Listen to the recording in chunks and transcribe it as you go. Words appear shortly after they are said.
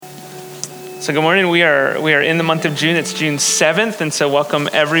So good morning. We are in the month of June. It's June 7th, and so welcome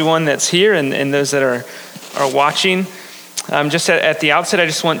everyone that's here and those that are watching. Just at the outset, I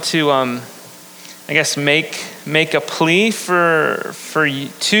just want to, make a plea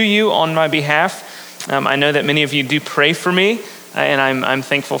to you on my behalf. I know that many of you do pray for me, and I'm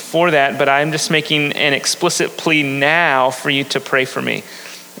thankful for that. But I'm just making an explicit plea now for you to pray for me.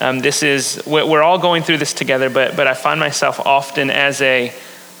 We're all going through this together, but I find myself often as a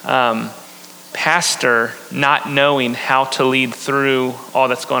pastor not knowing how to lead through all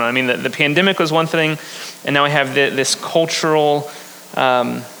that's going on. I mean, the pandemic was one thing, and now we have this cultural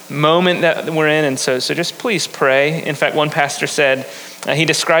moment that we're in, and so just please pray. In fact, one pastor said, he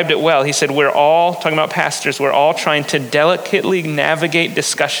described it well. He said, we're all, talking about pastors, we're all trying to delicately navigate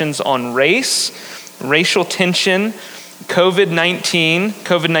discussions on race, racial tension,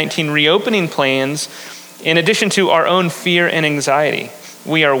 COVID-19 reopening plans, in addition to our own fear and anxiety.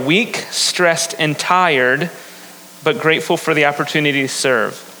 We are weak, stressed, and tired, but grateful for the opportunity to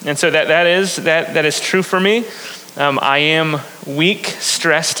serve. And so that is true for me. I am weak,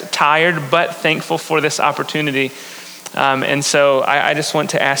 stressed, tired, but thankful for this opportunity. And so I just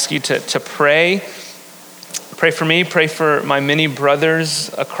want to ask you to pray. Pray for me, pray for my many brothers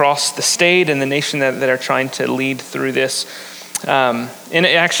across the state and the nation that are trying to lead through this. In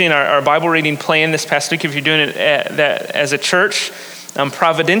our Bible reading plan this past week, if you're doing it as a church,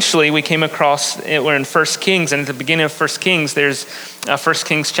 providentially, we came across, we're in 1 Kings, and at the beginning of 1 Kings, there's 1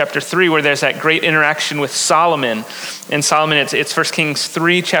 Kings chapter 3, where there's that great interaction with Solomon. And Solomon, it's 1 Kings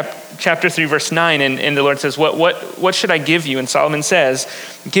 3, chapter 3, verse 9, and the Lord says, what should I give you? And Solomon says,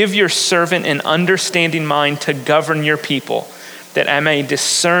 give your servant an understanding mind to govern your people, that I may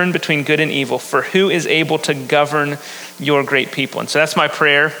discern between good and evil, for who is able to govern your great people? And so that's my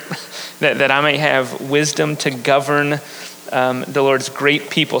prayer, that I may have wisdom to govern the Lord's great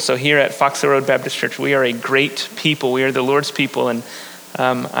people. So here at Fox Hill Road Baptist Church, we are a great people. We are the Lord's people, and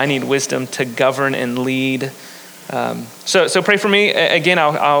I need wisdom to govern and lead. So pray for me. Again,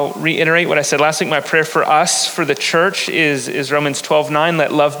 I'll reiterate what I said last week. My prayer for us, for the church, is Romans 12:9.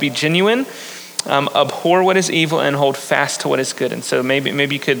 Let love be genuine, abhor what is evil, and hold fast to what is good. And so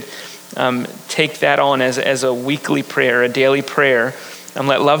maybe you could take that on as a weekly prayer, a daily prayer.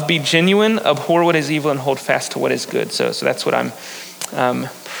 Let love be genuine, abhor what is evil, and hold fast to what is good. So that's what I'm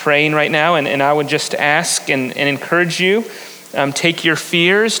praying right now. And I would just ask and encourage you, take your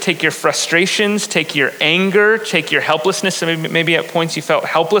fears, take your frustrations, take your anger, take your helplessness. Maybe at points you felt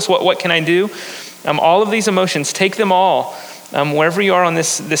helpless. What can I do? All of these emotions, take them all. Wherever you are on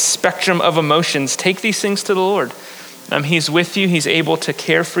this spectrum of emotions, take these things to the Lord. He's with you. He's able to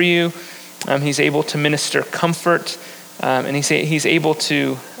care for you. He's able to minister comfort. And he's able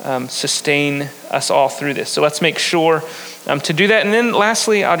to sustain us all through this. So let's make sure to do that. And then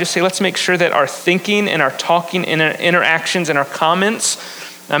lastly, I'll just say, let's make sure that our thinking and our talking and our interactions and our comments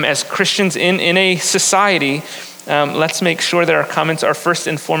as Christians in a society, let's make sure that our comments are first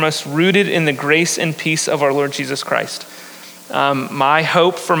and foremost rooted in the grace and peace of our Lord Jesus Christ. My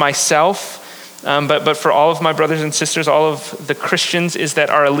hope for myself, but for all of my brothers and sisters, all of the Christians, is that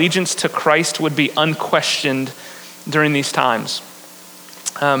our allegiance to Christ would be unquestioned during these times.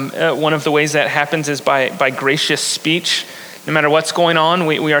 One of the ways that happens is by gracious speech. No matter what's going on,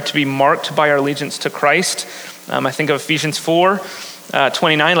 we are to be marked by our allegiance to Christ. I think of Ephesians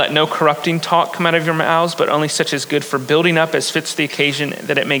 4:29, let no corrupting talk come out of your mouths, but only such as good for building up as fits the occasion,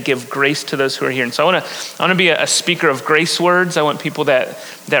 that it may give grace to those who are hearing. So I want to be a speaker of grace words. I want people that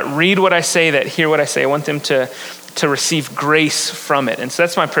read what I say, that hear what I say. I want them to receive grace from it. And so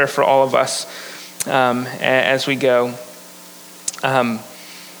that's my prayer for all of us as we go. And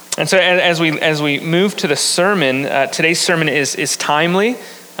so as we move to the sermon, today's sermon is timely.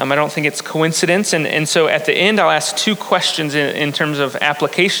 I don't think it's coincidence. And so at the end, I'll ask two questions in terms of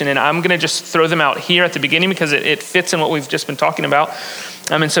application. And I'm going to just throw them out here at the beginning because it fits in what we've just been talking about.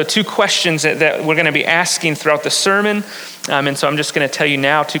 And so two questions that we're going to be asking throughout the sermon. And so I'm just going to tell you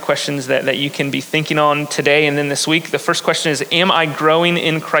now two questions that you can be thinking on today and then this week. The first question is, am I growing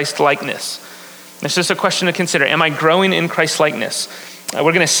in Christ likeness? It's just a question to consider. Am I growing in Christ likeness?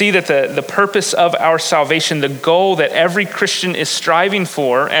 We're going to see that the purpose of our salvation, the goal that every Christian is striving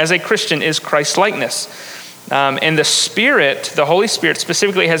for as a Christian, is Christ likeness. And the Spirit, the Holy Spirit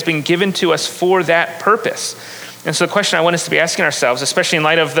specifically, has been given to us for that purpose. And so the question I want us to be asking ourselves, especially in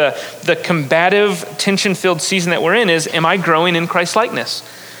light of the combative, tension-filled season that we're in, is, am I growing in Christ likeness?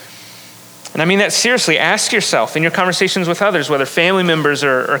 And I mean that seriously. Ask yourself in your conversations with others, whether family members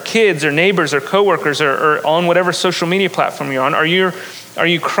or kids or neighbors or coworkers or on whatever social media platform you're on, are you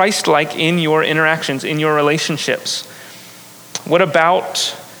Christ-like in your interactions, in your relationships? What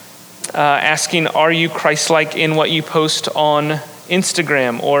about asking, are you Christ-like in what you post on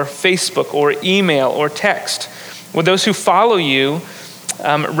Instagram or Facebook or email or text? Would those who follow you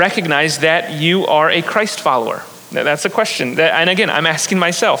recognize that you are a Christ follower? That's a question. And again, I'm asking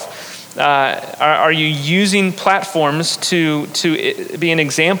myself, are you using platforms to be an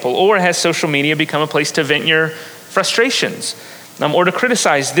example? Or has social media become a place to vent your frustrations or to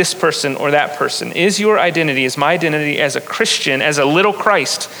criticize this person or that person? Is your identity, is my identity as a Christian, as a little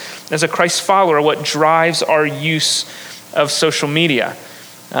Christ, as a Christ follower, what drives our use of social media?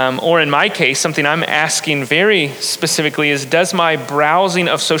 Or in my case, something I'm asking very specifically is, does my browsing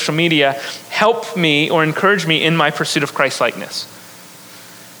of social media help me or encourage me in my pursuit of Christ-likeness?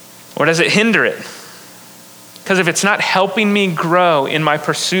 Or does it hinder it? Because if it's not helping me grow in my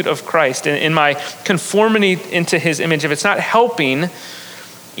pursuit of Christ, in my conformity into his image, if it's not helping,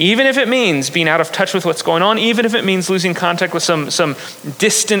 even if it means being out of touch with what's going on, even if it means losing contact with some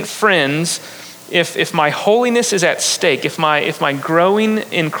distant friends, if my holiness is at stake, if my growing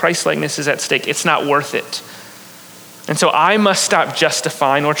in Christ-likeness is at stake, it's not worth it. And so I must stop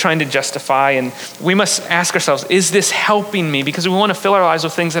justifying or trying to justify, and we must ask ourselves, is this helping me? Because we want to fill our lives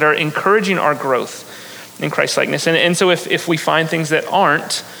with things that are encouraging our growth in Christ-likeness. And so if we find things that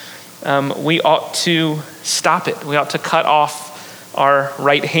aren't, we ought to stop it. We ought to cut off our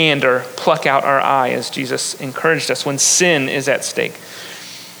right hand or pluck out our eye, as Jesus encouraged us when sin is at stake.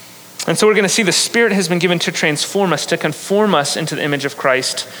 And so we're going to see the Spirit has been given to transform us, to conform us into the image of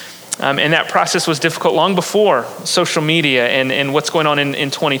Christ. And that process was difficult long before social media and what's going on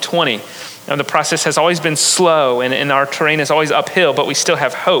in 2020. The process has always been slow, and our terrain is always uphill, but we still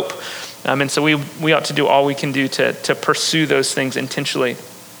have hope. And so we ought to do all we can do to pursue those things intentionally.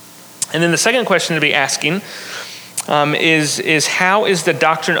 And then the second question to be asking is how is the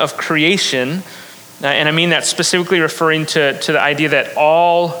doctrine of creation, and I mean that specifically referring to the idea that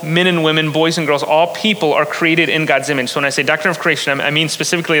all men and women, boys and girls, all people are created in God's image. So when I say doctrine of creation, I mean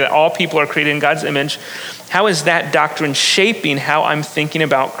specifically that all people are created in God's image. How is that doctrine shaping how I'm thinking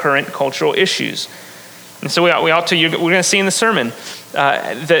about current cultural issues? And so we ought to, we're going to see in the sermon,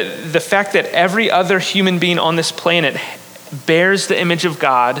 the fact that every other human being on this planet bears the image of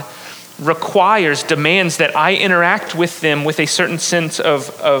God demands that I interact with them with a certain sense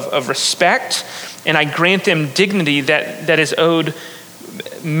of respect, and I grant them dignity that is owed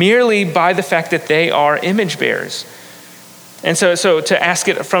merely by the fact that they are image bearers. And so to ask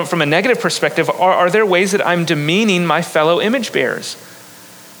it from a negative perspective, are there ways that I'm demeaning my fellow image bearers?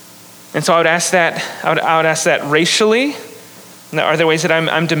 And so I would ask that racially. Are there ways that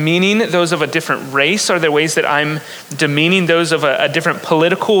I'm demeaning those of a different race? Are there ways that I'm demeaning those of a different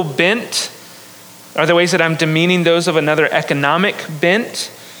political bent? Are there ways that I'm demeaning those of another economic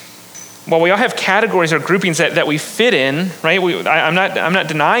bent? Well, we all have categories or groupings that we fit in, right? I'm not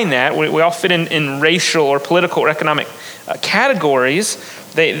denying that. We all fit in racial or political or economic categories.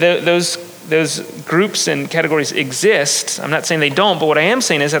 Those groups and categories exist. I'm not saying they don't, but what I am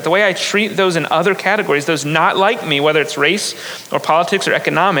saying is that the way I treat those in other categories, those not like me, whether it's race or politics or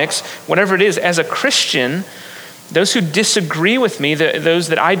economics, whatever it is, as a Christian, those who disagree with me, those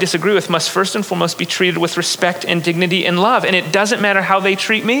that I disagree with, must first and foremost be treated with respect and dignity and love. And it doesn't matter how they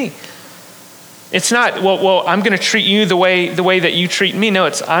treat me. It's not, well, I'm going to treat you the way that you treat me. No,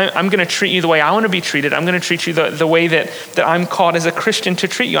 it's I'm going to treat you the way I want to be treated. I'm going to treat you the way that I'm called as a Christian to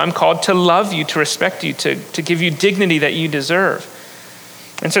treat you. I'm called to love you, to respect you, to give you dignity that you deserve.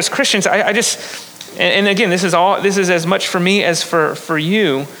 And so as Christians, I just, and again, this is as much for me as for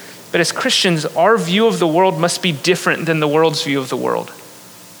you, but as Christians, our view of the world must be different than the world's view of the world.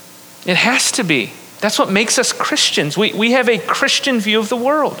 It has to be. That's what makes us Christians. We have a Christian view of the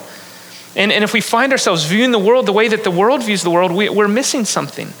world. And if we find ourselves viewing the world the way that the world views the world, we're missing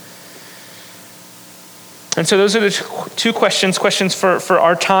something. And so those are the two questions for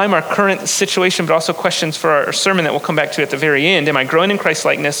our time, our current situation, but also questions for our sermon that we'll come back to at the very end. Am I growing in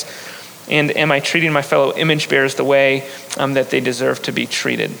Christ-likeness? And am I treating my fellow image bearers the way that they deserve to be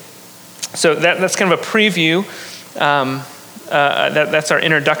treated? So that's kind of a preview. That's our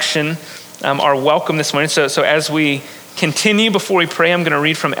introduction, our welcome this morning. So as we continue, before we pray, I'm going to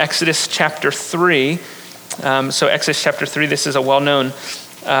read from Exodus chapter 3. So Exodus chapter 3, this is a well-known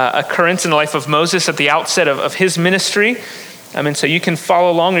occurrence in the life of Moses at the outset of his ministry. And so you can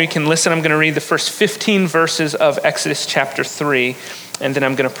follow along or you can listen. I'm going to read the first 15 verses of Exodus chapter 3, and then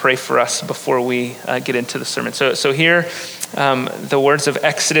I'm going to pray for us before we get into the sermon. So here, the words of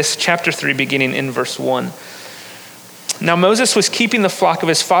Exodus chapter 3, beginning in verse 1. Now Moses was keeping the flock of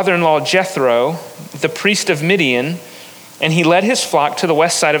his father-in-law Jethro, the priest of Midian, and he led his flock to the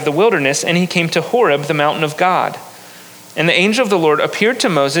west side of the wilderness, and he came to Horeb, the mountain of God. And the angel of the Lord appeared to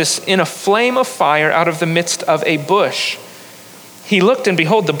Moses in a flame of fire out of the midst of a bush. He looked, and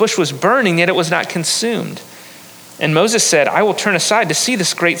behold, the bush was burning, yet it was not consumed. And Moses said, I will turn aside to see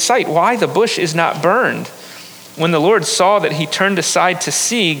this great sight, why the bush is not burned. When the Lord saw that he turned aside to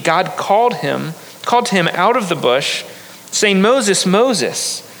see, God called to him out of the bush, saying, Moses,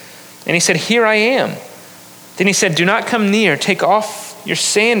 Moses. And he said, Here I am. Then he said, Do not come near. Take off your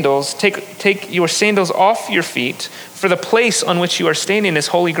sandals. Take your sandals off your feet, for the place on which you are standing is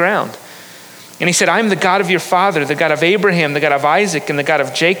holy ground. And he said, I am the God of your father, the God of Abraham, the God of Isaac, and the God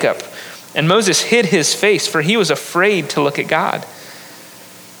of Jacob. And Moses hid his face, for he was afraid to look at God.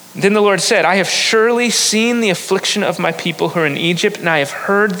 Then the Lord said, I have surely seen the affliction of my people who are in Egypt, and I have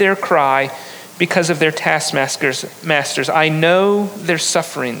heard their cry because of their taskmasters. I know their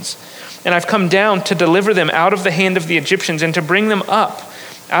sufferings. And I've come down to deliver them out of the hand of the Egyptians and to bring them up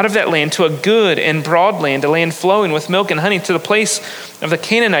out of that land to a good and broad land, a land flowing with milk and honey, to the place of the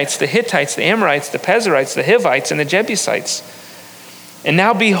Canaanites, the Hittites, the Amorites, the Perizzites, the Hivites, and the Jebusites. And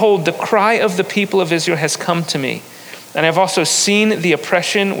now behold, the cry of the people of Israel has come to me, and I have also seen the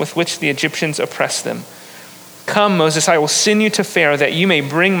oppression with which the Egyptians oppress them. Come, Moses, I will send you to Pharaoh, that you may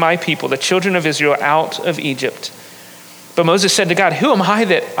bring my people, the children of Israel, out of Egypt. But Moses said to God, Who am I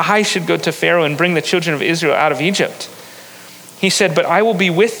that I should go to Pharaoh and bring the children of Israel out of Egypt? He said, But I will be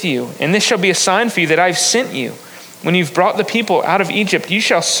with you, and this shall be a sign for you that I've sent you. When you've brought the people out of Egypt, you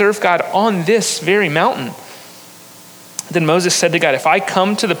shall serve God on this very mountain. Then Moses said to God, If I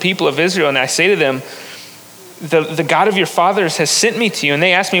come to the people of Israel and I say to them, the God of your fathers has sent me to you, and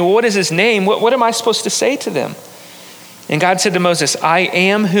they ask me, Well, what is his name? What am I supposed to say to them? And God said to Moses, I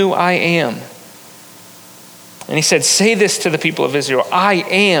am who I am. And he said, Say this to the people of Israel, I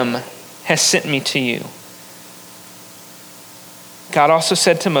am has sent me to you. God also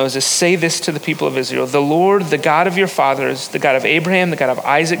said to Moses, Say this to the people of Israel, the Lord, the God of your fathers, the God of Abraham, the God of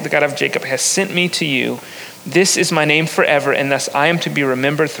Isaac, the God of Jacob, has sent me to you. This is my name forever, and thus I am to be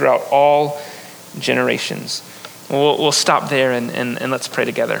remembered throughout all generations. We'll stop there and let's pray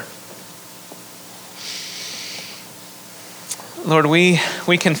together. Lord, we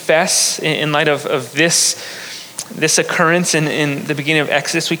confess in light of this occurrence in the beginning of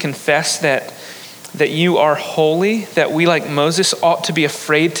Exodus, we confess that you are holy, that we, like Moses, ought to be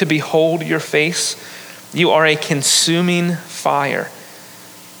afraid to behold your face. You are a consuming fire.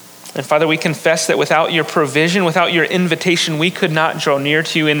 And Father, we confess that without your provision, without your invitation, we could not draw near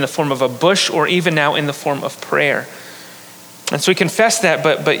to you in the form of a bush or even now in the form of prayer. And so we confess that,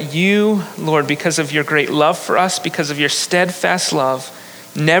 but you, Lord, because of your great love for us, because of your steadfast love,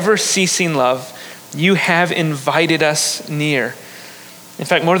 never ceasing love, you have invited us near. In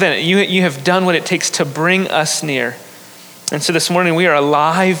fact, more than that, you have done what it takes to bring us near. And so this morning we are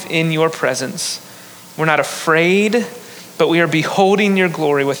alive in your presence. We're not afraid, but we are beholding your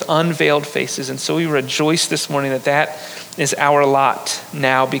glory with unveiled faces. And so we rejoice this morning that is our lot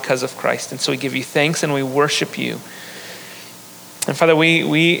now because of Christ. And so we give you thanks and we worship you. And Father,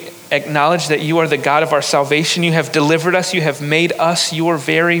 we acknowledge that you are the God of our salvation. You have delivered us. You have made us your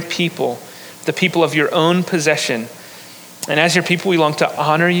very people, the people of your own possession. And as your people, we long to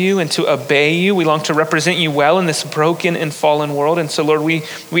honor you and to obey you. We long to represent you well in this broken and fallen world. And so, Lord,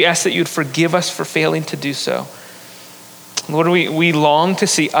 we ask that you'd forgive us for failing to do so. Lord, we long to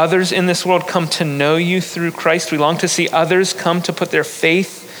see others in this world come to know you through Christ. We long to see others come to put their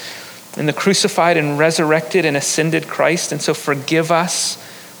faith in the crucified and resurrected and ascended Christ. And so forgive us.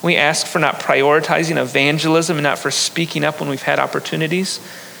 We ask for not prioritizing evangelism and not for speaking up when we've had opportunities.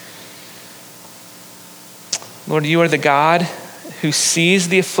 Lord, you are the God who sees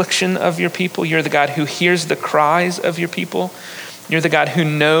the affliction of your people. You're the God who hears the cries of your people. You're the God who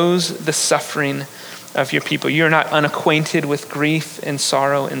knows the suffering of your people. You're not unacquainted with grief and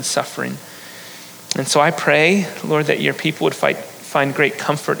sorrow and suffering. And so I pray, Lord, that your people would find great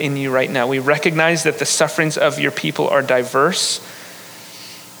comfort in you right now. We recognize that the sufferings of your people are diverse.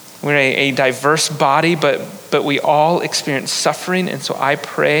 We're a diverse body, but we all experience suffering. And so I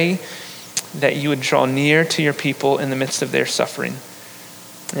pray that you would draw near to your people in the midst of their suffering.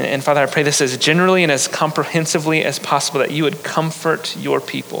 And Father, I pray this as generally and as comprehensively as possible, that you would comfort your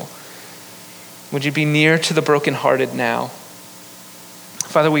people. Would you be near to the brokenhearted now?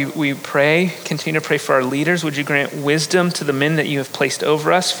 Father, we pray, continue to pray for our leaders. Would you grant wisdom to the men that you have placed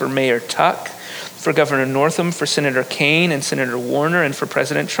over us, for Mayor Tuck, for Governor Northam, for Senator Kaine and Senator Warner, and for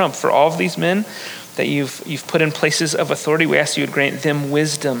President Trump. For all of these men that you've put in places of authority, we ask you would grant them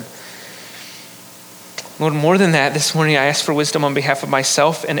wisdom. Lord, more than that, this morning I ask for wisdom on behalf of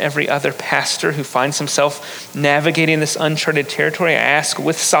myself and every other pastor who finds himself navigating this uncharted territory. I ask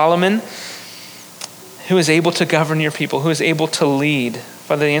with Solomon, who is able to govern your people, who is able to lead.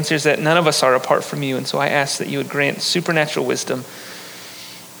 Father, the answer is that none of us are apart from you. And so I ask that you would grant supernatural wisdom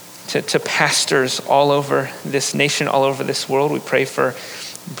to pastors all over this nation, all over this world. We pray for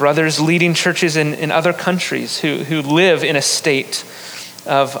brothers leading churches in other countries who live in a state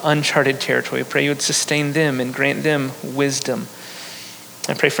of uncharted territory. We pray you would sustain them and grant them wisdom.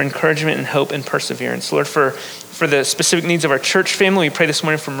 I pray for encouragement and hope and perseverance. Lord, for the specific needs of our church family, we pray this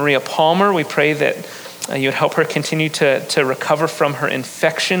morning for Maria Palmer. We pray that you would help her continue to recover from her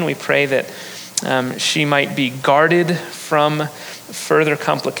infection. We pray that she might be guarded from further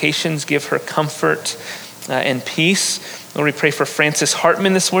complications. Give her comfort and peace. Lord, we pray for Frances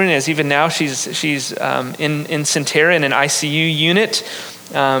Hartman this morning, as even now she's in Centera in an ICU unit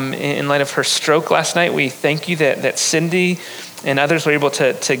in light of her stroke last night. We thank you that Cindy and others were able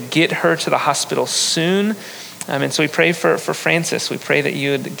to get her to the hospital soon. And so we pray for Frances. We pray that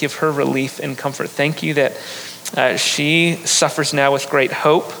you would give her relief and comfort. Thank you that she suffers now with great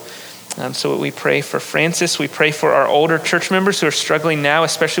hope. So we pray for Frances. We pray for our older church members who are struggling now,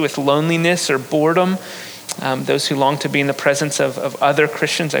 especially with loneliness or boredom. Those who long to be in the presence of other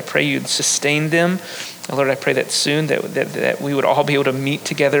Christians, I pray you'd sustain them. Lord, I pray that soon that we would all be able to meet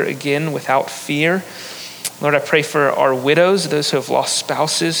together again without fear. Lord, I pray for our widows, those who have lost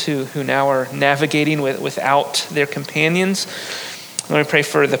spouses, who now are navigating without their companions. Lord, I pray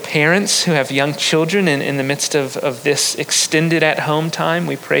for the parents who have young children in the midst of this extended at-home time.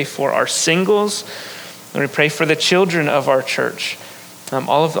 We pray for our singles. Lord, we pray for the children of our church.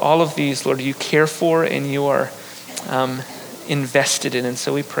 All of these, Lord, you care for and you are invested in. And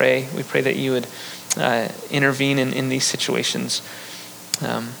so we pray that you would intervene in these situations.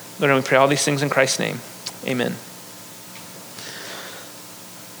 Lord, and we pray all these things in Christ's name. Amen.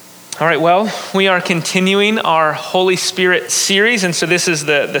 All right, well, we are continuing our Holy Spirit series, and so this is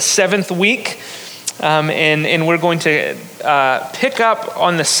the seventh week, and we're going to pick up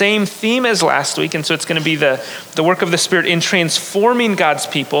on the same theme as last week, and so it's going to be the work of the Spirit in transforming God's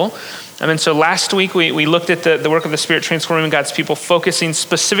people. And so last week we looked at the work of the Spirit transforming God's people, focusing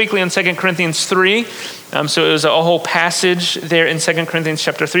specifically on 2 Corinthians 3. So it was a whole passage there in 2 Corinthians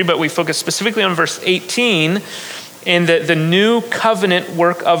chapter 3, but we focused specifically on verse 18 and the new covenant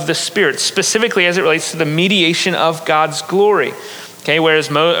work of the Spirit, specifically as it relates to the mediation of God's glory. Okay,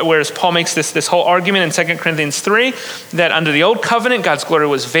 whereas Paul makes this whole argument in 2 Corinthians 3 that under the old covenant, God's glory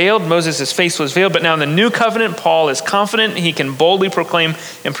was veiled, Moses' face was veiled, but now in the new covenant, Paul is confident he can boldly proclaim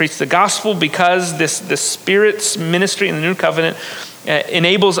and preach the gospel because the Spirit's ministry in the new covenant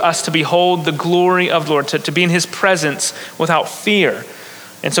enables us to behold the glory of the Lord, to be in his presence without fear.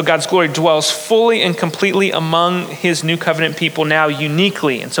 And so God's glory dwells fully and completely among his new covenant people now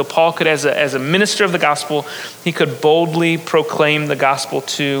uniquely. And so Paul could, as a minister of the gospel, he could boldly proclaim the gospel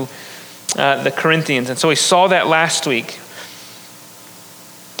to the Corinthians. And so we saw that last week.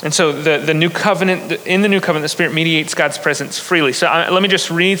 And so the new covenant, in the new covenant, the Spirit mediates God's presence freely. So let me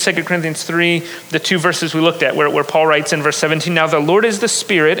just read 2 Corinthians 3, the two verses we looked at, where Paul writes in verse 17, "Now the Lord is the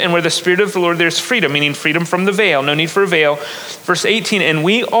Spirit, and where the Spirit of the Lord, there's freedom," meaning freedom from the veil, no need for a veil. Verse 18, "And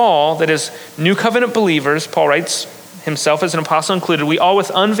we all," that is new covenant believers, Paul writes himself as an apostle included, "we all with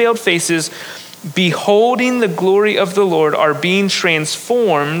unveiled faces, beholding the glory of the Lord, are being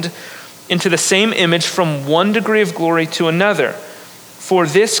transformed into the same image from one degree of glory to another. For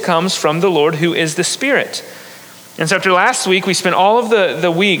this comes from the Lord who is the Spirit." And so after last week, we spent all of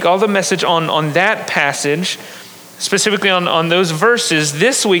the week, all the message on that passage, specifically on those verses.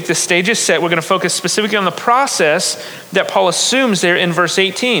 This week, the stage is set. We're going to focus specifically on the process that Paul assumes there in verse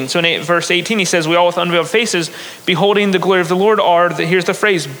 18. So in verse 18, he says, "We all with unveiled faces, beholding the glory of the Lord here's the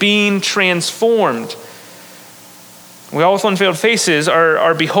phrase, being transformed." We all with unveiled faces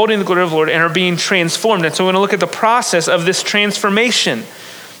are beholding the glory of the Lord and are being transformed. And so we're going to look at the process of this transformation.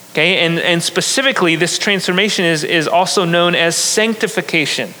 Okay, and specifically, this transformation is also known as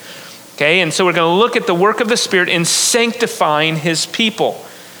sanctification. Okay, and so we're going to look at the work of the Spirit in sanctifying his people.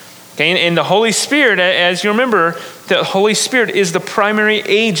 Okay, and the Holy Spirit, as you remember, the Holy Spirit is the primary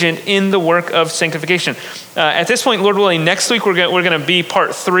agent in the work of sanctification. At this point, Lord willing, next week we're going to be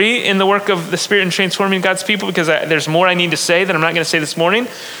part 3 in the work of the Spirit in transforming God's people, because there's more I need to say that I'm not going to say this morning.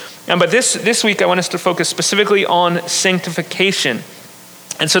 But this week I want us to focus specifically on sanctification.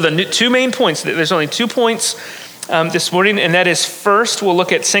 And so the two main points, there's only 2 points this morning, and that is, first, we'll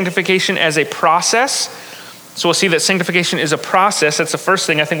look at sanctification as a process. So we'll see that sanctification is a process. That's the first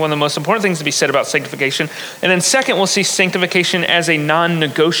thing, I think, one of the most important things to be said about sanctification. And then second, we'll see sanctification as a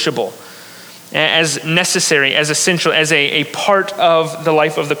non-negotiable. as necessary, as essential, as a part of the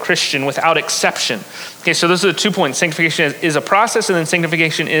life of the Christian without exception. Okay, so those are the 2 points. Sanctification is a process, and then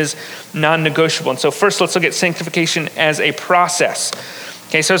sanctification is non-negotiable. And so first, let's look at sanctification as a process.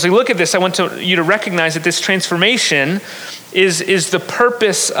 Okay, so as we look at this, I want you to recognize that this transformation is the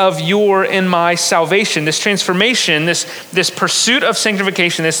purpose of your and my salvation. This transformation, this pursuit of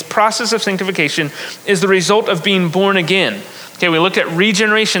sanctification, this process of sanctification is the result of being born again. Okay, we looked at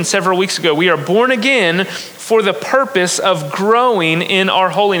regeneration several weeks ago. We are born again for the purpose of growing in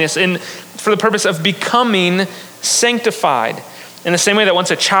our holiness and for the purpose of becoming sanctified. In the same way that once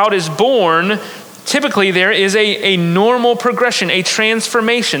a child is born, typically there is a normal progression, a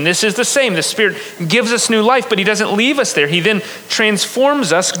transformation. This is the same. The Spirit gives us new life, but he doesn't leave us there. He then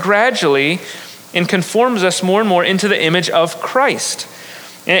transforms us gradually and conforms us more and more into the image of Christ.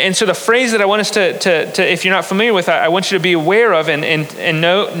 And so the phrase that I want us to if you're not familiar with, I want you to be aware of and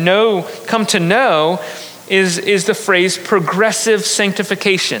come to know is the phrase progressive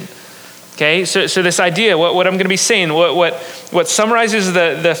sanctification. Okay, so this idea, what I'm going to be saying, what summarizes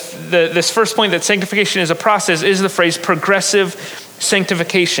this first point that sanctification is a process is the phrase progressive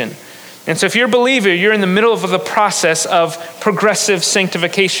sanctification. And so if you're a believer, you're in the middle of the process of progressive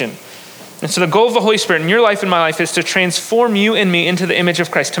sanctification. And so the goal of the Holy Spirit in your life and my life is to transform you and me into the image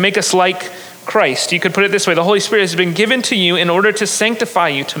of Christ, to make us like Christ. You could put it this way: the Holy Spirit has been given to you in order to sanctify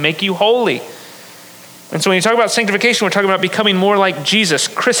you, to make you holy. And so when you talk about sanctification, we're talking about becoming more like Jesus.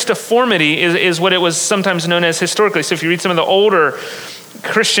 Christoformity is what it was sometimes known as historically. So if you read some of the older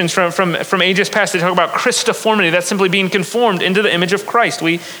Christians from ages past, they talk about Christoformity. That's simply being conformed into the image of Christ.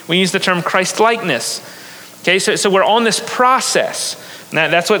 We use the term Christ-likeness. Okay, so we're on this process. Now,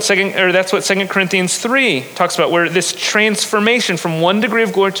 that's what 2 Corinthians 3 talks about, where this transformation from one degree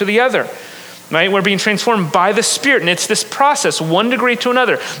of glory to the other. Right? We're being transformed by the Spirit, and it's this process, one degree to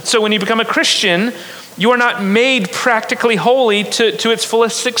another. So when you become a Christian, you are not made practically holy to its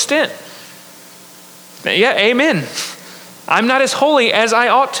fullest extent. Yeah, amen. I'm not as holy as I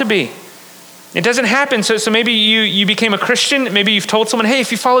ought to be. It doesn't happen. So maybe you became a Christian. Maybe you've told someone, hey,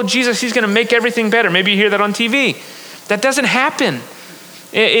 if you follow Jesus, he's going to make everything better. Maybe you hear that on TV. That doesn't happen.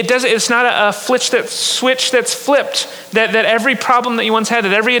 It's not a switch that's flipped, that every problem that you once had,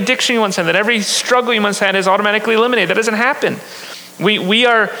 that every addiction you once had, that every struggle you once had is automatically eliminated. That doesn't happen. We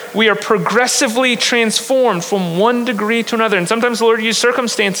are progressively transformed from one degree to another. And sometimes the Lord uses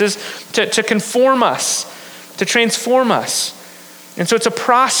circumstances to conform us, to transform us. And so it's a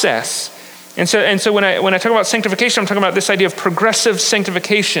process. And so when I talk about sanctification, I'm talking about this idea of progressive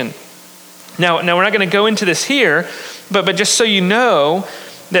sanctification. Now we're not going to go into this here, but just so you know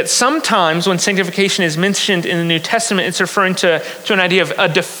that sometimes when sanctification is mentioned in the New Testament, it's referring to an idea of a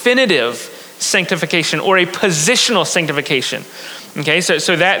definitive sanctification or a positional sanctification. Okay,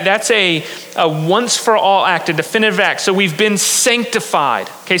 so that's a once for all act, a definitive act. So we've been sanctified.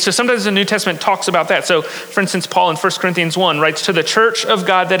 Okay, so sometimes the New Testament talks about that. So for instance, Paul in 1 Corinthians 1 writes, to the church of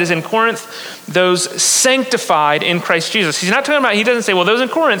God that is in Corinth, those sanctified in Christ Jesus. He's not talking about, he doesn't say, well, those in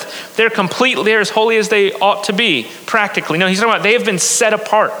Corinth, they're as holy as they ought to be, practically. No, he's talking about they have been set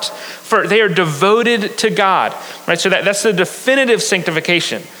apart. They are devoted to God. Right, so that's the definitive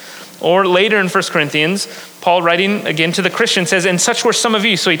sanctification. Or later in 1 Corinthians, Paul writing again to the Christians says, and such were some of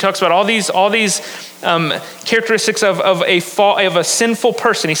you. So he talks about all these characteristics of a sinful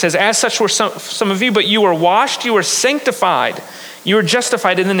person. He says, as such were some of you, but you were washed, you were sanctified, you were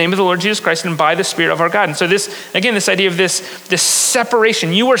justified in the name of the Lord Jesus Christ and by the Spirit of our God. And so this idea of this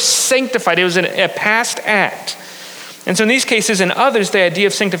separation, you were sanctified. It was a past act. And so in these cases and others, the idea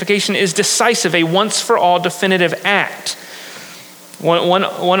of sanctification is decisive, a once for all definitive act. One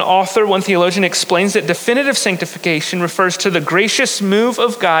author, one theologian explains that definitive sanctification refers to the gracious move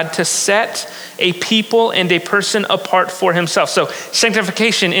of God to set a people and a person apart for himself. So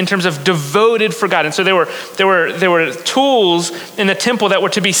sanctification in terms of devoted for God. And so there were tools in the temple that were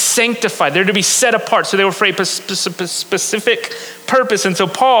to be sanctified. They're to be set apart. So they were for a specific purpose. And so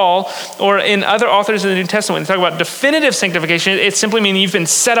Paul, or in other authors in the New Testament, when they talk about definitive sanctification, it simply means you've been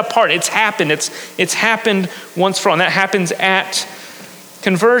set apart. It's happened. It's happened once for all. And that happens at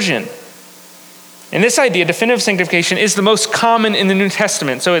conversion. And this idea, definitive sanctification, is the most common in the New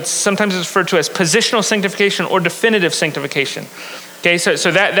Testament. So sometimes it's referred to as positional sanctification or definitive sanctification. Okay,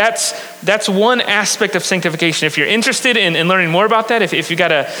 so that's one aspect of sanctification. If you're interested in learning more about that, if you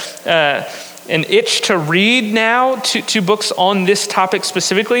got an itch to read now, two books on this topic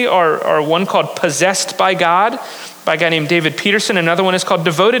specifically are one called Possessed by God, by a guy named David Peterson. Another one is called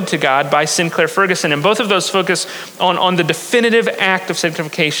Devoted to God by Sinclair Ferguson. And both of those focus on the definitive act of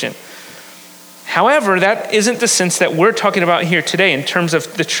sanctification. However, that isn't the sense that we're talking about here today in terms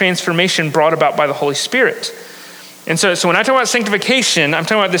of the transformation brought about by the Holy Spirit. And so when I talk about sanctification, I'm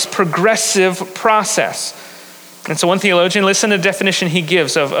talking about this progressive process. And so one theologian, listen to the definition he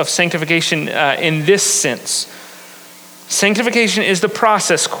gives of sanctification in this sense. Sanctification is the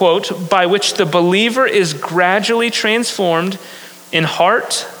process, quote, by which the believer is gradually transformed in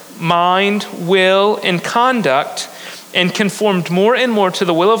heart, mind, will, and conduct, and conformed more and more to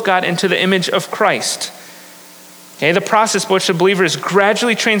the will of God and to the image of Christ. Okay, the process by which the believer is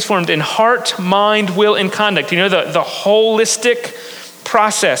gradually transformed in heart, mind, will, and conduct. You know, the holistic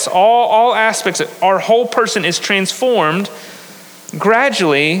process, all aspects, our whole person is transformed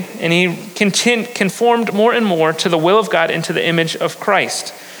gradually, and he conformed more and more to the will of God and to the image of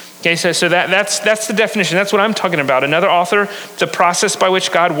Christ. Okay, so that's the definition. That's what I'm talking about. Another author, the process by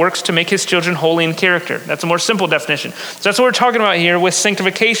which God works to make his children holy in character. That's a more simple definition. So that's what we're talking about here with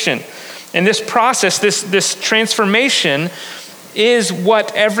sanctification. And this process, this transformation is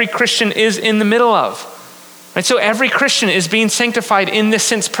what every Christian is in the middle of. Right? So every Christian is being sanctified in this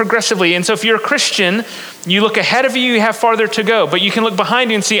sense progressively. And so if you're a Christian, you look ahead of you, you have farther to go. But you can look behind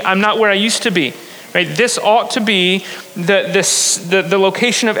you and see, I'm not where I used to be. Right? This ought to be the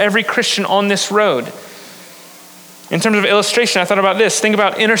location of every Christian on this road. In terms of illustration, I thought about this. Think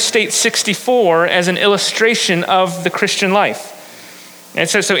about Interstate 64 as an illustration of the Christian life. And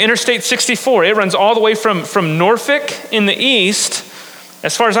so Interstate 64, it runs all the way from Norfolk in the east,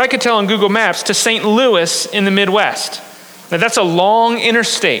 as far as I could tell on Google Maps, to St. Louis in the Midwest. Now that's a long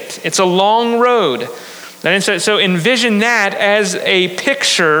interstate. It's a long road. And so envision that as a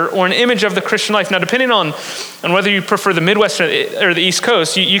picture or an image of the Christian life. Now, depending on whether you prefer the Midwest or the East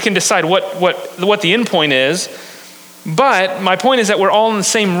Coast, you can decide what the end point is. But my point is that we're all on the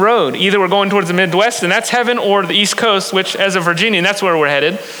same road. Either we're going towards the Midwest, and that's heaven, or the East Coast, which as a Virginian, that's where we're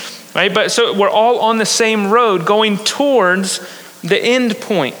headed. Right? But so we're all on the same road going towards the end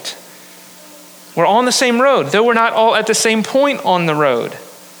point. We're all on the same road, though we're not all at the same point on the road.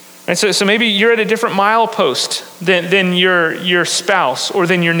 And so maybe you're at a different milepost than your spouse or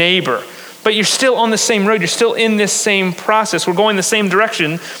than your neighbor, but you're still on the same road. You're still in this same process. We're going the same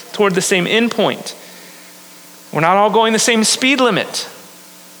direction toward the same endpoint. We're not all going the same speed limit.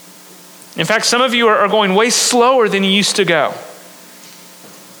 In fact, some of you are going way slower than you used to go.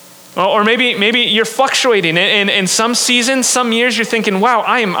 Or maybe you're fluctuating. In some seasons, some years, you're thinking, wow,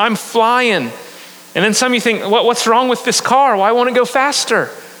 I'm flying. And then some you think, what's wrong with this car? Why won't it go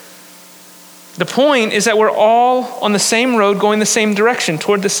faster? The point is that we're all on the same road going the same direction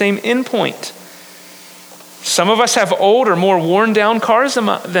toward the same endpoint. Some of us have older, more worn down cars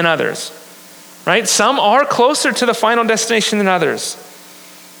than others, right? Some are closer to the final destination than others.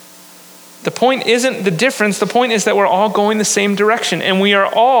 The point isn't the difference. The point is that we're all going the same direction, and we are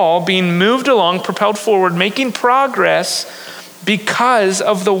all being moved along, propelled forward, making progress because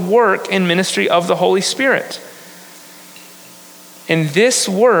of the work and ministry of the Holy Spirit. And this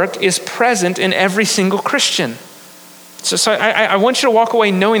work is present in every single Christian. So I want you to walk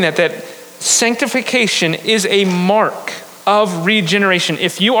away knowing that sanctification is a mark of regeneration.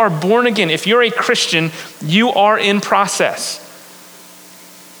 If you are born again, if you're a Christian, you are in process.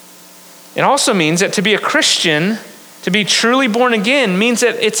 It also means that to be a Christian, to be truly born again, means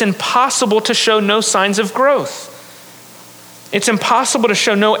that it's impossible to show no signs of growth. It's impossible to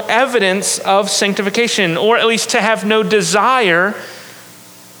show no evidence of sanctification, or at least to have no desire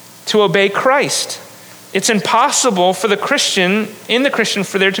to obey Christ. It's impossible for the Christian,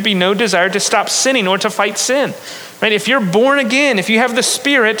 for there to be no desire to stop sinning or to fight sin. Right? If you're born again, if you have the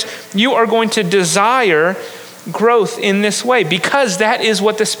Spirit, you are going to desire growth in this way, because that is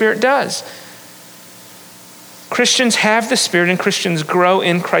what the Spirit does. Christians have the Spirit, and Christians grow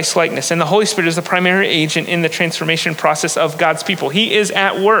in Christ-likeness. And the Holy Spirit is the primary agent in the transformation process of God's people. He is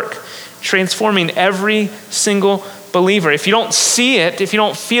at work transforming every single believer. If you don't see it, if you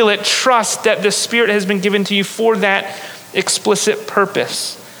don't feel it, trust that the Spirit has been given to you for that explicit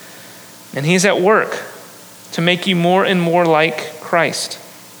purpose. And He's at work to make you more and more like Christ.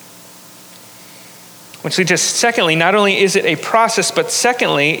 Which leads us, secondly, not only is it a process, but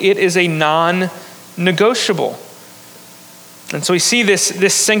secondly, it is a non-negotiable. And so we see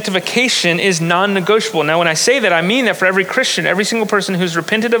this sanctification is non-negotiable. Now, when I say that, I mean that for every Christian, every single person who's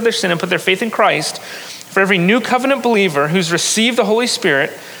repented of their sin and put their faith in Christ, for every new covenant believer who's received the Holy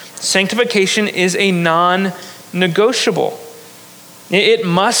Spirit, sanctification is a non-negotiable. It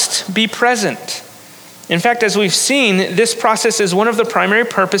must be present. In fact, as we've seen, this process is one of the primary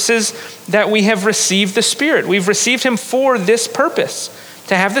purposes that we have received the Spirit. We've received Him for this purpose,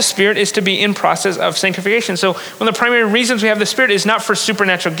 to have the Spirit is to be in process of sanctification. So one of the primary reasons we have the Spirit is not for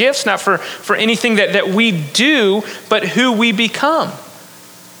supernatural gifts, not for anything that we do, but who we become.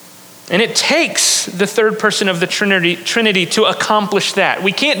 And it takes the third person of the Trinity to accomplish that.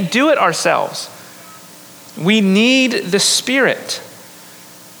 We can't do it ourselves. We need the Spirit.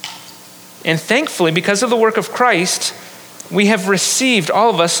 And thankfully, because of the work of Christ, we have received, all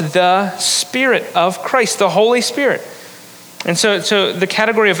of us, the Spirit of Christ, the Holy Spirit. And so the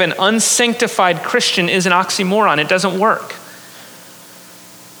category of an unsanctified Christian is an oxymoron. It doesn't work.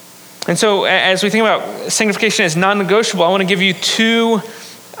 And so as we think about sanctification as non-negotiable, I want to give you two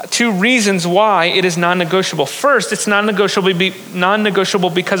reasons why it is non-negotiable. First, it's non-negotiable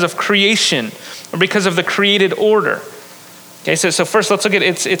because of creation, or because of the created order. Okay, so first let's look at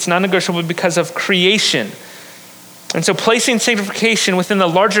it's non-negotiable because of creation. And so placing sanctification within the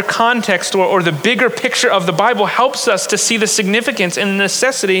larger context or the bigger picture of the Bible helps us to see the significance and the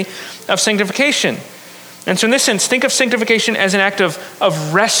necessity of sanctification. And so in this sense, think of sanctification as an act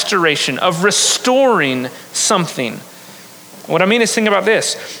of restoration, of restoring something. What I mean is think about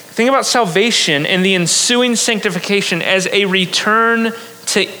this. Think about salvation and the ensuing sanctification as a return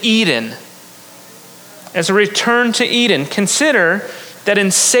to Eden. As a return to Eden. Consider that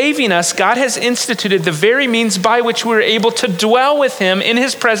in saving us, God has instituted the very means by which we are able to dwell with him in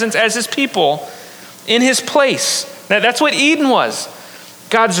his presence as his people, in his place. That's what Eden was.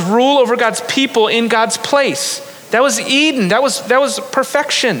 God's rule over God's people in God's place. That was Eden. That was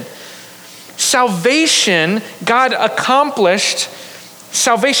perfection. Salvation, God accomplished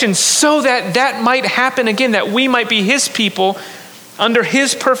salvation so that might happen again, that we might be his people under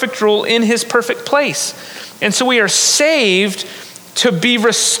his perfect rule in his perfect place. And so we are saved to be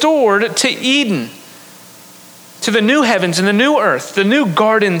restored to Eden, to the new heavens and the new earth, the new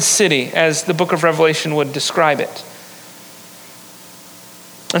garden city, as the book of Revelation would describe it.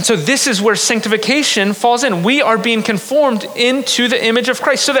 And so this is where sanctification falls in. We are being conformed into the image of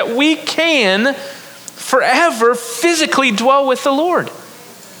Christ so that we can forever physically dwell with the Lord.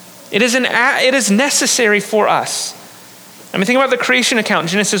 It is necessary for us. I mean, think about the creation account,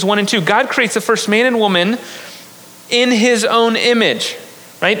 Genesis 1 and 2. God creates the first man and woman in his own image,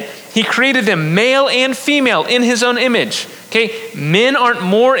 right? He created them male and female in his own image. Okay, men aren't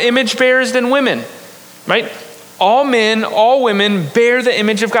more image bearers than women, right? All men, all women bear the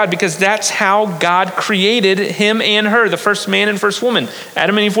image of God because that's how God created him and her, the first man and first woman.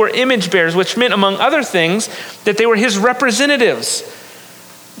 Adam and Eve were image bearers, which meant, among other things, that they were his representatives.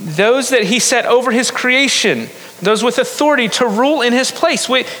 Those that he set over his creation, those with authority to rule in his place.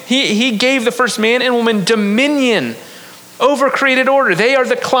 He gave the first man and woman dominion over created order. They are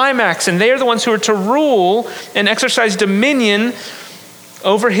the climax, and they are the ones who are to rule and exercise dominion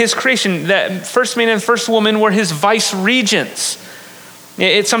over his creation. That first man and first woman were his vice regents.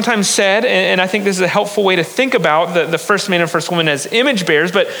 It's sometimes said, and I think this is a helpful way to think about the first man and first woman as image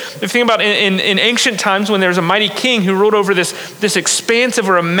bearers, but if you think about in ancient times when there was a mighty king who ruled over this expansive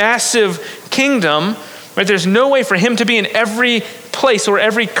or a massive kingdom, right? There's no way for him to be in every place or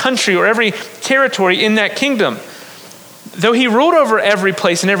every country or every territory in that kingdom. Though he ruled over every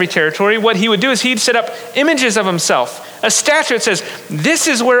place and every territory, what he would do is he'd set up images of himself. A statue that says, this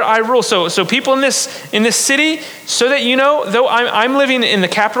is where I rule. So people in this city, so that you know, though I'm living in the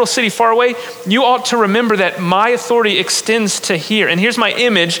capital city far away, you ought to remember that my authority extends to here. And here's my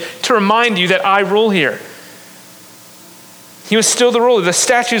image to remind you that I rule here. He was still the ruler. The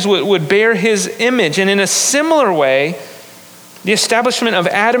statues would bear his image. And in a similar way, the establishment of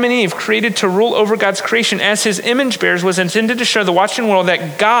Adam and Eve, created to rule over God's creation as his image bearers, was intended to show the watching world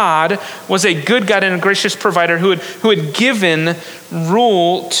that God was a good God and a gracious provider who had given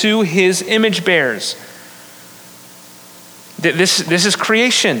rule to his image bearers. This is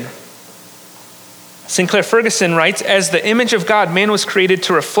creation. Sinclair Ferguson writes, as the image of God, man was created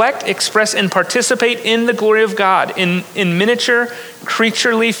to reflect, express, and participate in the glory of God in miniature,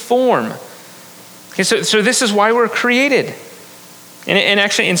 creaturely form. Okay, so this is why we're created. And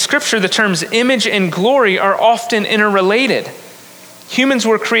actually in Scripture, the terms image and glory are often interrelated. Humans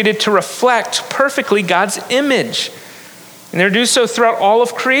were created to reflect perfectly God's image. And they're to do so throughout all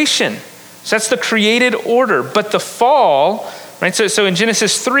of creation. So that's the created order. But the fall, right? So in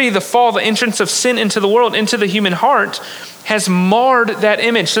Genesis 3, the fall, the entrance of sin into the world, into the human heart, has marred that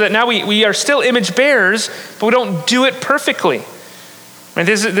image. So that now we are still image bearers, but we don't do it perfectly. Right?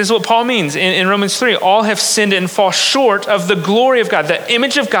 This is what Paul means in Romans 3. All have sinned and fall short of the glory of God. The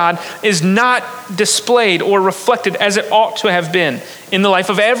image of God is not displayed or reflected as it ought to have been in the life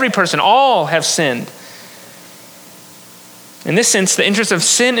of every person. All have sinned. In this sense, the entrance of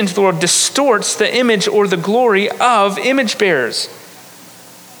sin into the world distorts the image or the glory of image bearers.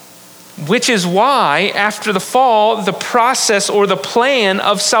 which is why after the fall, the process or the plan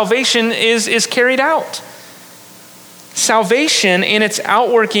of salvation is carried out. Salvation and its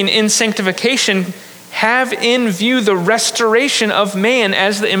outworking in sanctification have in view the restoration of man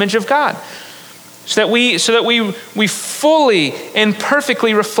as the image of God. So that we fully and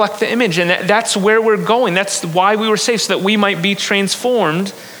perfectly reflect the image. And that's where we're going. That's why we were saved, so that we might be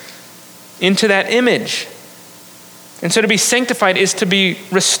transformed into that image. And so to be sanctified is to be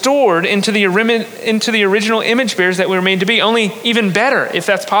restored into the original image bearers that we were made to be. Only even better, if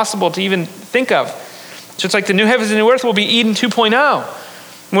that's possible to even think of. So it's like the new heavens and new earth will be Eden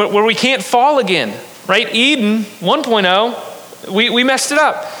 2.0, where we can't fall again, right? Eden 1.0, we messed it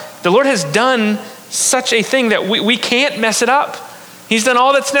up. The Lord has done such a thing that we can't mess it up. He's done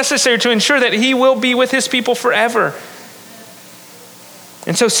all that's necessary to ensure that he will be with his people forever.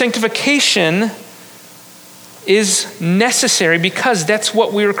 And so sanctification is necessary because that's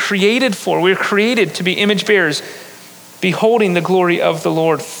what we were created for. We were created to be image bearers, beholding the glory of the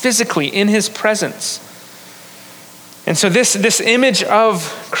Lord physically in his presence. And so this image of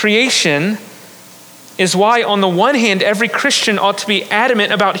creation is why, on the one hand, every Christian ought to be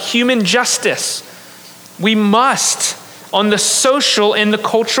adamant about human justice. We must, on the social and the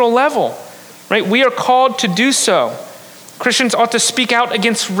cultural level, right? We are called to do so. Christians ought to speak out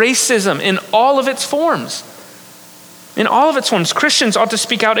against racism in all of its forms. In all of its forms. Christians ought to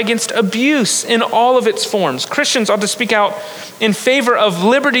speak out against abuse in all of its forms. Christians ought to speak out in favor of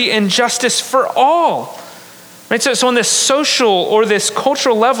liberty and justice for all. Right? So on this social or this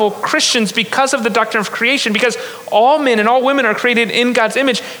cultural level, Christians, because of the doctrine of creation, because all men and all women are created in God's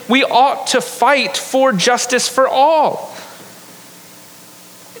image, we ought to fight for justice for all.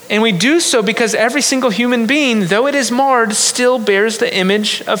 And we do so because every single human being, though it is marred, still bears the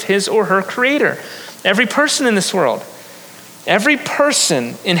image of his or her creator. Every person in this world, every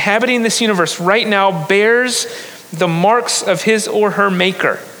person inhabiting this universe right now bears the marks of his or her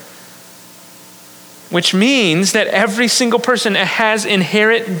maker. Which means that every single person has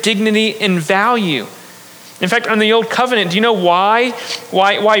inherent dignity and value. In fact, on the Old Covenant, do you know why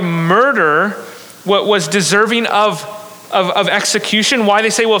murder was deserving of execution? Why they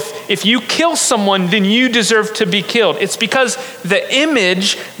say, well, if you kill someone, then you deserve to be killed. It's because the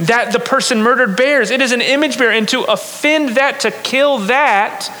image that the person murdered bears. It is an image bearer, and to offend that, to kill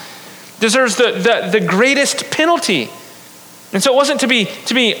that, deserves the greatest penalty. And so it wasn't to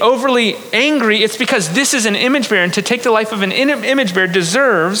be overly angry. It's because this is an image bearer, and to take the life of an image bearer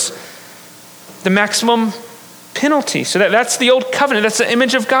deserves the maximum penalty. So that's the Old Covenant. That's the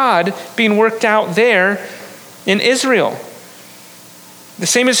image of God being worked out there in Israel. The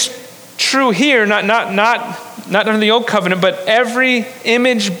same is true here, not under the Old Covenant, but every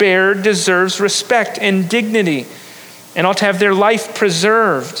image bearer deserves respect and dignity and ought to have their life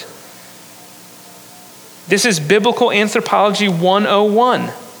preserved. This is Biblical Anthropology 101.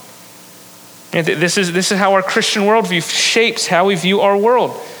 And this is how our Christian worldview shapes how we view our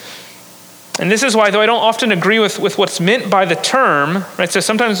world. And this is why, though I don't often agree with what's meant by the term, right? So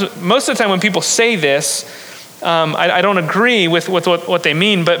sometimes, most of the time when people say this, I don't agree with what they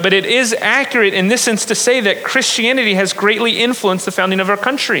mean, but it is accurate in this sense to say that Christianity has greatly influenced the founding of our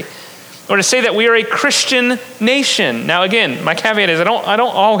country. Or to say that we are a Christian nation. Now again, my caveat is I don't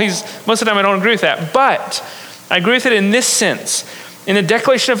always, most of the time I don't agree with that, but I agree with it in this sense. In the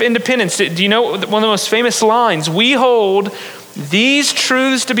Declaration of Independence, do you know one of the most famous lines? We hold these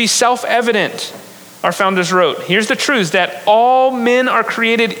truths to be self-evident, our founders wrote. Here's the truths, that all men are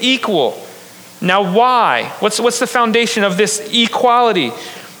created equal. Now why? What's the foundation of this equality?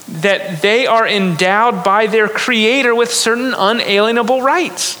 That they are endowed by their Creator with certain unalienable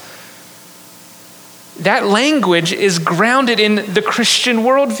rights. That language is grounded in the Christian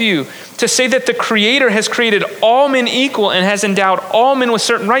worldview. To say that the Creator has created all men equal and has endowed all men with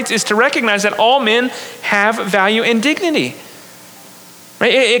certain rights is to recognize that all men have value and dignity.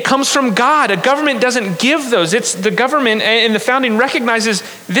 Right? It comes from God. A government doesn't give those. It's the government, and the founding recognizes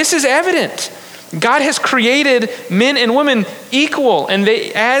this is evident. God has created men and women equal, and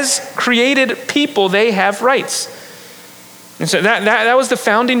they, as created people, they have rights. And so that was the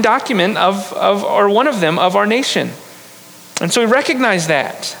founding document or one of them, of our nation. And so we recognize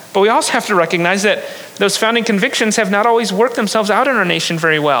that. But we also have to recognize that those founding convictions have not always worked themselves out in our nation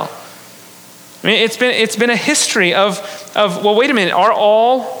very well. I mean, it's been a history of well, wait a minute, are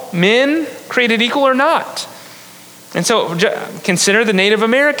all men created equal or not? And so consider the Native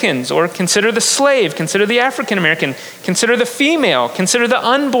Americans, or consider the slave, consider the African American, consider the female, consider the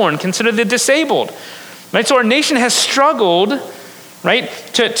unborn, consider the disabled. Right? So our nation has struggled right?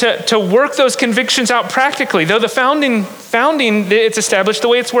 To work those convictions out practically, though the founding it's established, the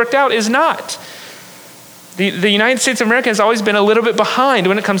way it's worked out is not. The United States of America has always been a little bit behind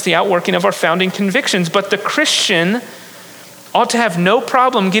when it comes to the outworking of our founding convictions, but the Christian ought to have no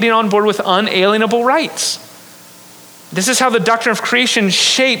problem getting on board with unalienable rights. This is how the doctrine of creation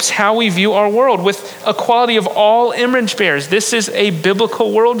shapes how we view our world, with equality of all image bearers. This is a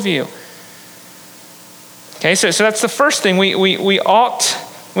biblical worldview. Okay, so that's the first thing. We ought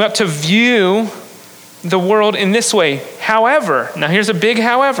to view the world in this way. However, now here's a big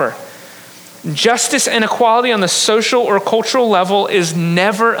however. Justice and equality on the social or cultural level is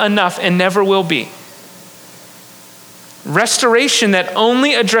never enough and never will be. Restoration that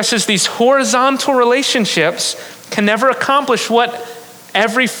only addresses these horizontal relationships can never accomplish what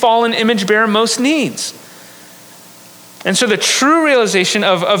every fallen image bearer most needs. And so the true realization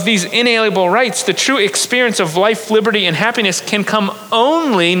of these inalienable rights, the true experience of life, liberty, and happiness can come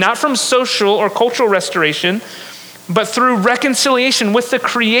only not from social or cultural restoration, but through reconciliation with the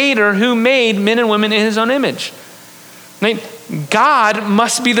Creator who made men and women in his own image. Right? God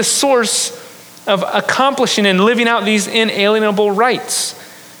must be the source of accomplishing and living out these inalienable rights.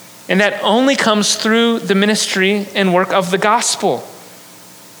 And that only comes through the ministry and work of the gospel.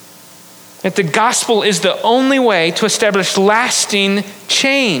 That the gospel is the only way to establish lasting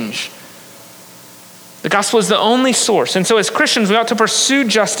change. The gospel is the only source. And so as Christians, we ought to pursue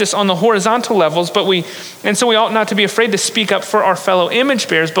justice on the horizontal levels, so we ought not to be afraid to speak up for our fellow image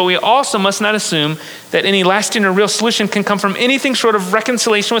bearers, but we also must not assume that any lasting or real solution can come from anything short of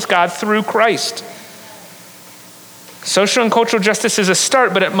reconciliation with God through Christ. Social and cultural justice is a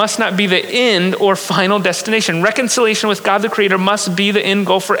start, but it must not be the end or final destination. Reconciliation with God the Creator must be the end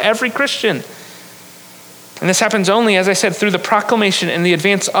goal for every Christian. And this happens only, as I said, through the proclamation and the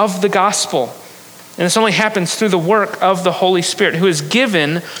advance of the gospel. And this only happens through the work of the Holy Spirit, who is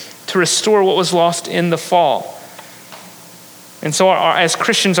given to restore what was lost in the fall. And so as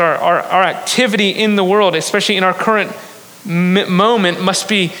Christians, our activity in the world, especially in our current moment, must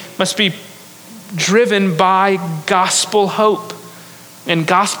be driven by gospel hope and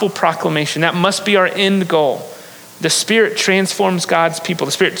gospel proclamation. That must be our end goal. The Spirit transforms God's people.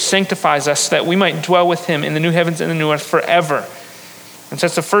 The Spirit sanctifies us so that we might dwell with him in the new heavens and the new earth forever. And so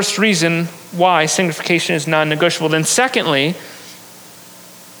that's the first reason why sanctification is non-negotiable. Then secondly,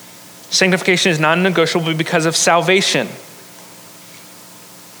 sanctification is non-negotiable because of salvation.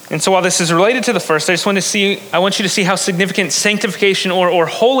 And so while this is related to the first, I want you to see how significant sanctification or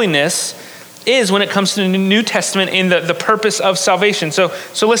holiness is when it comes to the New Testament in the purpose of salvation. So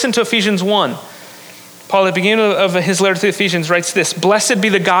listen to Ephesians 1. Paul, at the beginning of his letter to the Ephesians, writes this: "Blessed be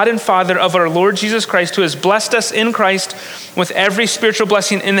the God and Father of our Lord Jesus Christ, who has blessed us in Christ with every spiritual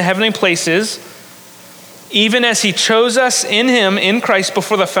blessing in the heavenly places, even as he chose us in him, in Christ,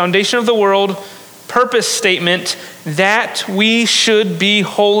 before the foundation of the world." Purpose statement, that we should be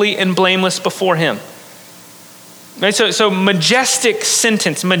holy and blameless before him. Right? So majestic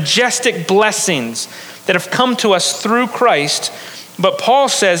sentence, majestic blessings that have come to us through Christ. But Paul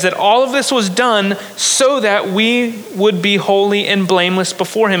says that all of this was done so that we would be holy and blameless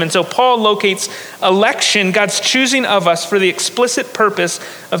before him. And so Paul locates election, God's choosing of us for the explicit purpose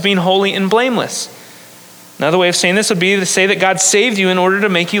of being holy and blameless. Another way of saying this would be to say that God saved you in order to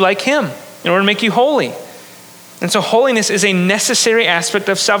make you like him, in order to make you holy. And so holiness is a necessary aspect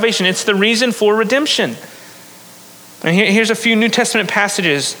of salvation. It's the reason for redemption. And here's a few New Testament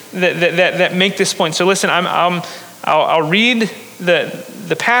passages that make this point. So listen, I'll read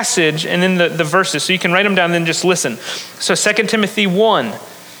the passage and then the verses, so you can write them down and then just listen. So 2 Timothy 1,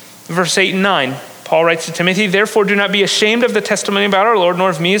 verse 8 and 9. Paul writes to Timothy, "Therefore do not be ashamed of the testimony about our Lord,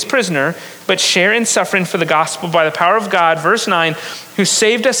 nor of me as prisoner, but share in suffering for the gospel by the power of God," verse 9, "who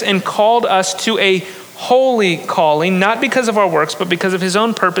saved us and called us to a holy calling, not because of our works, but because of his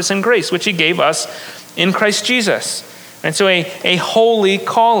own purpose and grace, which he gave us in Christ Jesus." And so a holy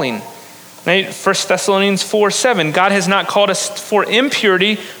calling. Right? 1 Thessalonians 4:7, "God has not called us for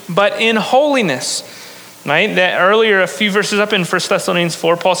impurity, but in holiness." Right? That earlier, a few verses up in 1 Thessalonians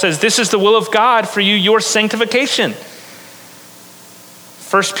 4, Paul says, "This is the will of God for you, your sanctification."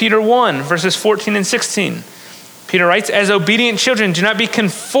 1 Peter 1, verses 14 and 16. Peter writes, "As obedient children, do not be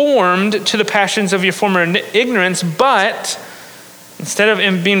conformed to the passions of your former ignorance, but," instead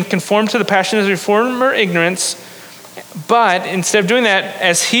of being conformed to the passions of your former ignorance, "but instead of doing that,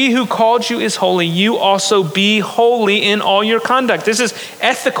 as he who called you is holy, you also be holy in all your conduct." This is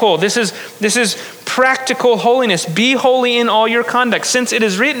ethical. This is practical holiness. Be holy in all your conduct. "Since it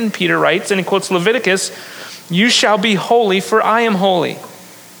is written," Peter writes, and he quotes Leviticus, "you shall be holy, for I am holy."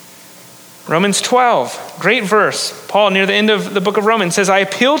 Romans 12, great verse. Paul, near the end of the book of Romans, says, I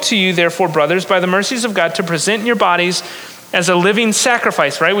appeal to you, therefore, brothers, by the mercies of God, to present your bodies as a living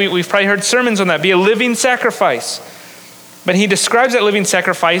sacrifice, right? We've probably heard sermons on that. Be a living sacrifice. But he describes that living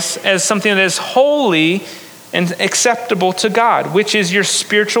sacrifice as something that is holy and acceptable to God, which is your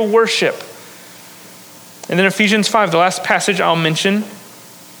spiritual worship. And then Ephesians 5, the last passage I'll mention.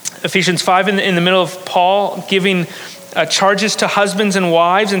 Ephesians 5 in the middle of Paul giving charges to husbands and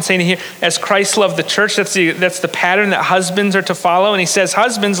wives and saying here, as Christ loved the church, that's the pattern that husbands are to follow. And he says,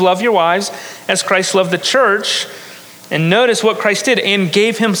 husbands, love your wives as Christ loved the church. And notice what Christ did, and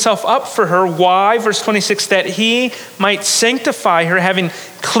gave himself up for her. Why? Verse 26, that he might sanctify her, having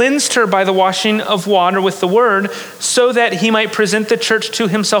cleansed her by the washing of water with the word, so that he might present the church to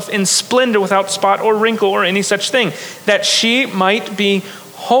himself in splendor, without spot or wrinkle or any such thing, that she might be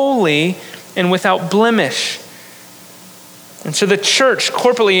holy and without blemish. And so the church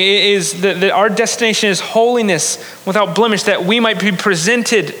corporately is our destination is holiness without blemish, that we might be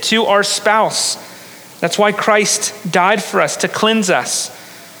presented to our spouse. That's why Christ died for us, to cleanse us.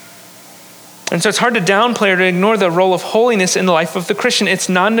 And so it's hard to downplay or to ignore the role of holiness in the life of the Christian. It's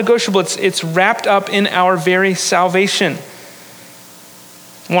non-negotiable. It's wrapped up in our very salvation.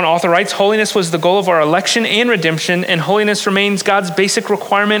 One author writes, holiness was the goal of our election and redemption, and holiness remains God's basic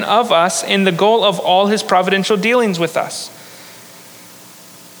requirement of us and the goal of all his providential dealings with us.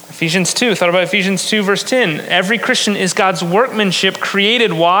 Ephesians 2, thought about Ephesians 2, verse 10. Every Christian is God's workmanship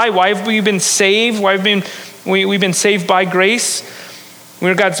created. Why? Why have we been saved? Why have we've been saved by grace?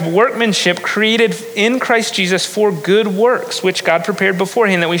 We're God's workmanship created in Christ Jesus for good works, which God prepared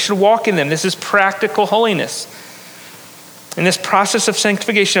beforehand that we should walk in them. This is practical holiness. And this process of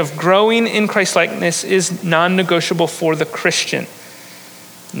sanctification, of growing in Christ-likeness, is non-negotiable for the Christian.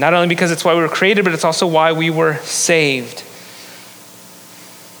 Not only because it's why we were created, but it's also why we were saved.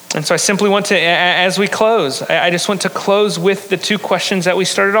 And so I simply want to, as we close, I just want to close with the two questions that we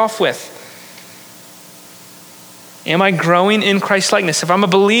started off with. Am I growing in Christ-likeness? If I'm a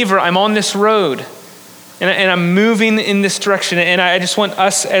believer, I'm on this road, and I'm moving in this direction. And I just want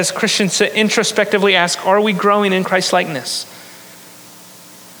us as Christians to introspectively ask, are we growing in Christ-likeness?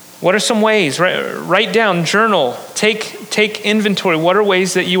 What are some ways? Write down, journal, take inventory. What are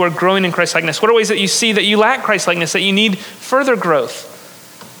ways that you are growing in Christ-likeness? What are ways that you see that you lack Christ-likeness, that you need further growth?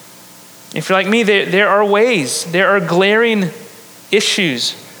 If you're like me, there are ways, there are glaring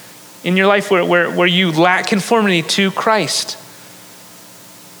issues in your life where you lack conformity to Christ.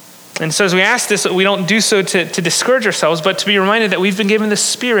 And so as we ask this, we don't do so to discourage ourselves, but to be reminded that we've been given the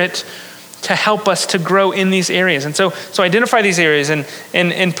Spirit to help us to grow in these areas. And so identify these areas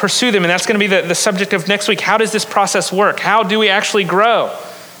and pursue them. And that's going to be the subject of next week. How does this process work? How do we actually grow?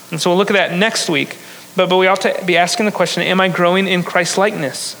 And so we'll look at that next week. But we ought to be asking the question, am I growing in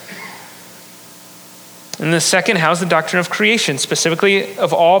Christ-likeness? And the second, how's the doctrine of creation, specifically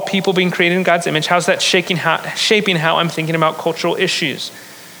of all people being created in God's image, how's that shaping how I'm thinking about cultural issues?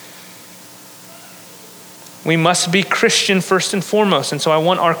 We must be Christian first and foremost. And so I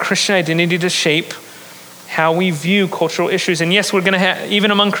want our Christian identity to shape how we view cultural issues. And yes, we're going to have, even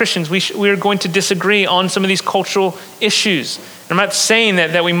among Christians, we are going to disagree on some of these cultural issues. I'm not saying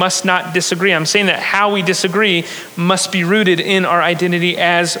that we must not disagree. I'm saying that how we disagree must be rooted in our identity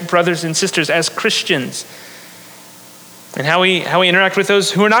as brothers and sisters, as Christians. And how we interact with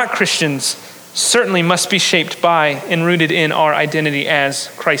those who are not Christians certainly must be shaped by and rooted in our identity as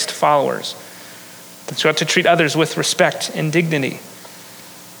Christ followers. And so we have to treat others with respect and dignity.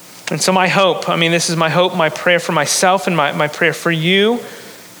 And so my hope, this is my hope, my prayer for myself and my prayer for you,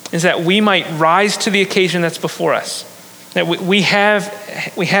 is that we might rise to the occasion that's before us. That we have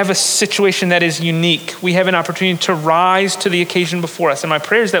a situation that is unique. We have an opportunity to rise to the occasion before us. And my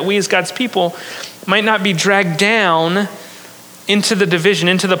prayer is that we as God's people might not be dragged down into the division,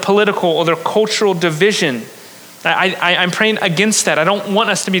 into the political or the cultural division. I'm praying against that. I don't want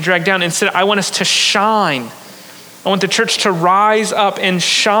us to be dragged down. Instead, I want us to shine. I want the church to rise up and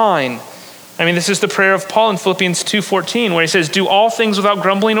shine. This is the prayer of Paul in Philippians 2:14, where he says, do all things without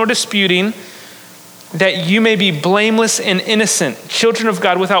grumbling or disputing, that you may be blameless and innocent, children of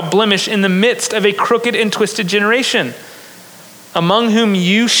God without blemish in the midst of a crooked and twisted generation, among whom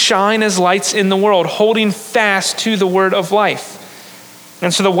you shine as lights in the world, holding fast to the word of life.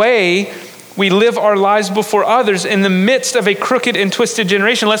 And so the way we live our lives before others in the midst of a crooked and twisted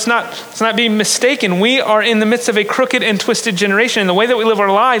generation, let's not be mistaken. We are in the midst of a crooked and twisted generation. And the way that we live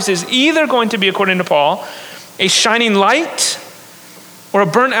our lives is either going to be, according to Paul, a shining light or a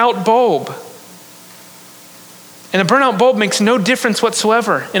burnt out bulb. And a burnt out bulb makes no difference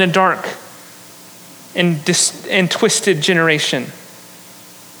whatsoever in a dark and twisted generation.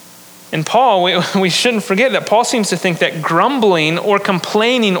 And Paul, we shouldn't forget that Paul seems to think that grumbling or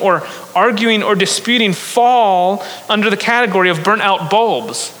complaining or arguing or disputing fall under the category of burnt out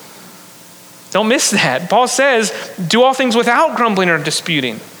bulbs. Don't miss that. Paul says, do all things without grumbling or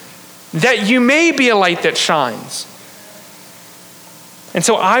disputing, that you may be a light that shines. And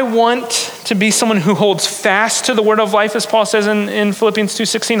so I want to be someone who holds fast to the word of life, as Paul says in Philippians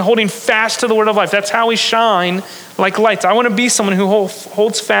 2:16, holding fast to the word of life. That's how we shine like lights. I want to be someone who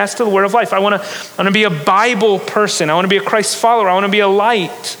holds fast to the word of life. I want to be a Bible person. I want to be a Christ follower. I want to be a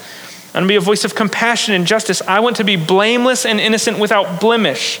light. I want to be a voice of compassion and justice. I want to be blameless and innocent without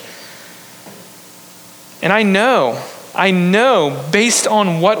blemish. And I know, based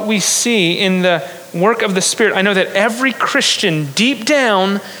on what we see in the work of the Spirit, I know that every Christian deep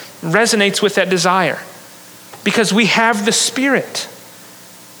down resonates with that desire because we have the Spirit.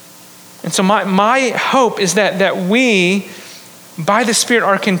 And so my hope is that we, by the Spirit,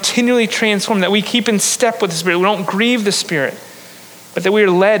 are continually transformed, that we keep in step with the Spirit. We don't grieve the Spirit, but that we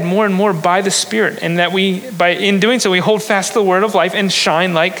are led more and more by the Spirit, and that in doing so, we hold fast to the word of life and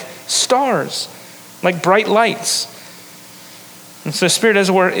shine like stars, like bright lights. And so the Spirit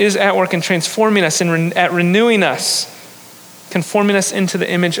is at work in transforming us and at renewing us, conforming us into the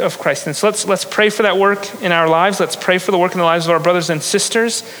image of Christ. And so let's pray for that work in our lives. Let's pray for the work in the lives of our brothers and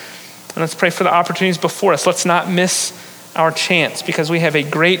sisters. And let's pray for the opportunities before us. Let's not miss our chance, because we have a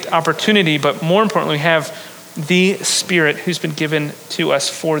great opportunity, but more importantly, we have the Spirit who's been given to us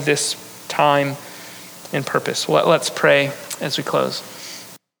for this time and purpose. Well, let's pray as we close.